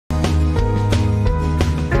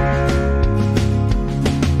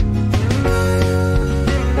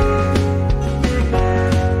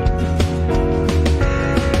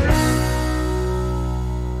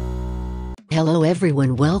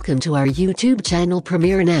everyone, welcome to our YouTube channel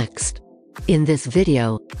Premiere Next. In this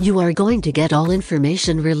video, you are going to get all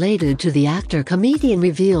information related to the actor-comedian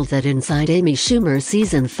revealed that Inside Amy Schumer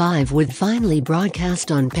Season 5 would finally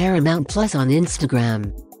broadcast on Paramount Plus on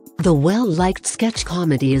Instagram. The well-liked sketch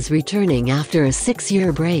comedy is returning after a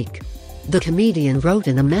 6-year break. The comedian wrote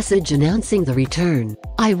in a message announcing the return,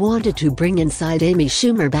 "I wanted to bring Inside Amy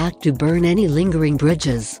Schumer back to burn any lingering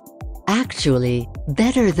bridges. Actually,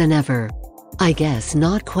 better than ever. I guess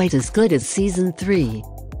not quite as good as Season 3.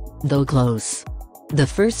 Though close." The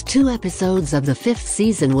first 2 episodes of the 5th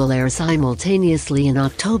season will air simultaneously in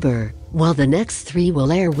October, while the next 3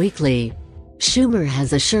 will air weekly. Schumer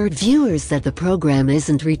has assured viewers that the program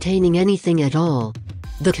isn't retaining anything at all.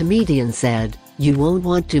 The comedian said, "You won't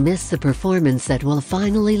want to miss the performance that will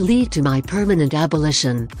finally lead to my permanent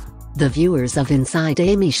abolition." The viewers of Inside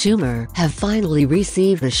Amy Schumer have finally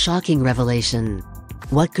received a shocking revelation.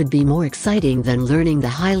 What could be more exciting than learning the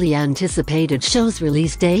highly anticipated show's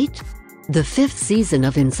release date? The 5th season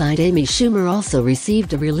of Inside Amy Schumer also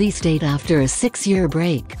received a release date after a 6-year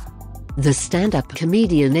break. The stand-up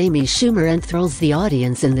comedian Amy Schumer enthralls the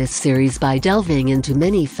audience in this series by delving into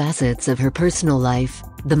many facets of her personal life,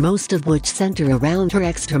 the most of which center around her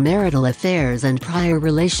extramarital affairs and prior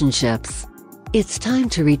relationships. It's time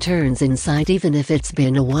to return Inside, even if it's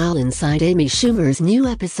been a while. Inside Amy Schumer's new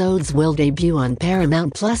episodes will debut on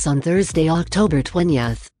Paramount Plus on Thursday, October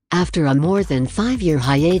 20th. After a more than 5-year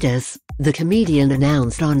hiatus, the comedian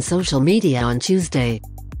announced on social media on Tuesday.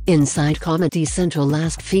 Inside Comedy Central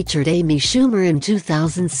last featured Amy Schumer in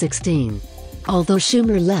 2016. Although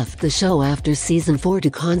Schumer left the show after Season 4 to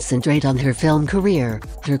concentrate on her film career,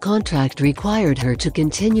 her contract required her to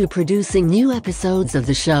continue producing new episodes of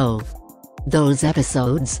the show. Those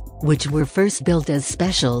episodes, which were first built as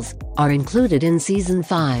specials, are included in Season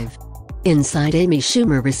 5. Inside Amy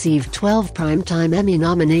Schumer received 12 Primetime Emmy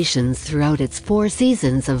nominations throughout its 4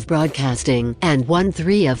 seasons of broadcasting, and won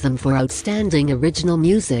 3 of them for Outstanding Original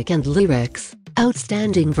Music and Lyrics,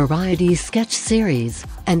 Outstanding Variety Sketch Series,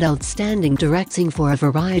 and Outstanding Directing for a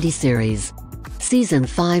Variety Series. Season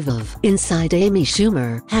 5 of Inside Amy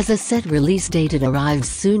Schumer has a set release date. It arrives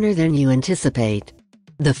sooner than you anticipate.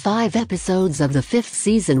 The 5 episodes of the 5th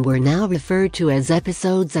season were now referred to as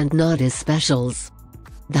episodes and not as specials.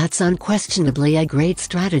 That's unquestionably a great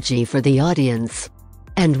strategy for the audience.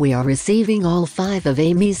 And we are receiving all 5 of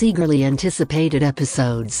Amy's eagerly anticipated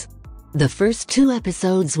episodes. The first 2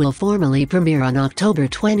 episodes will formally premiere on October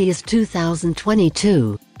 20,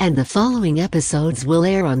 2022, and the following episodes will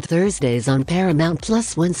air on Thursdays on Paramount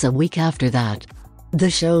Plus once a week after that.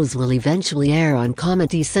 The shows will eventually air on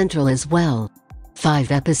Comedy Central as well.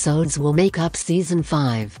 5 episodes will make up Season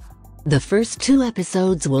 5. The first 2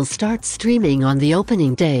 episodes will start streaming on the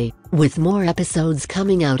opening day, with more episodes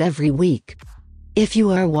coming out every week. If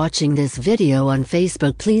you are watching this video on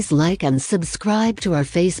Facebook, please like and subscribe to our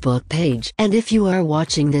Facebook page. And if you are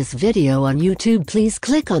watching this video on YouTube, please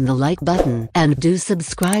click on the like button and do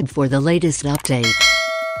subscribe for the latest update.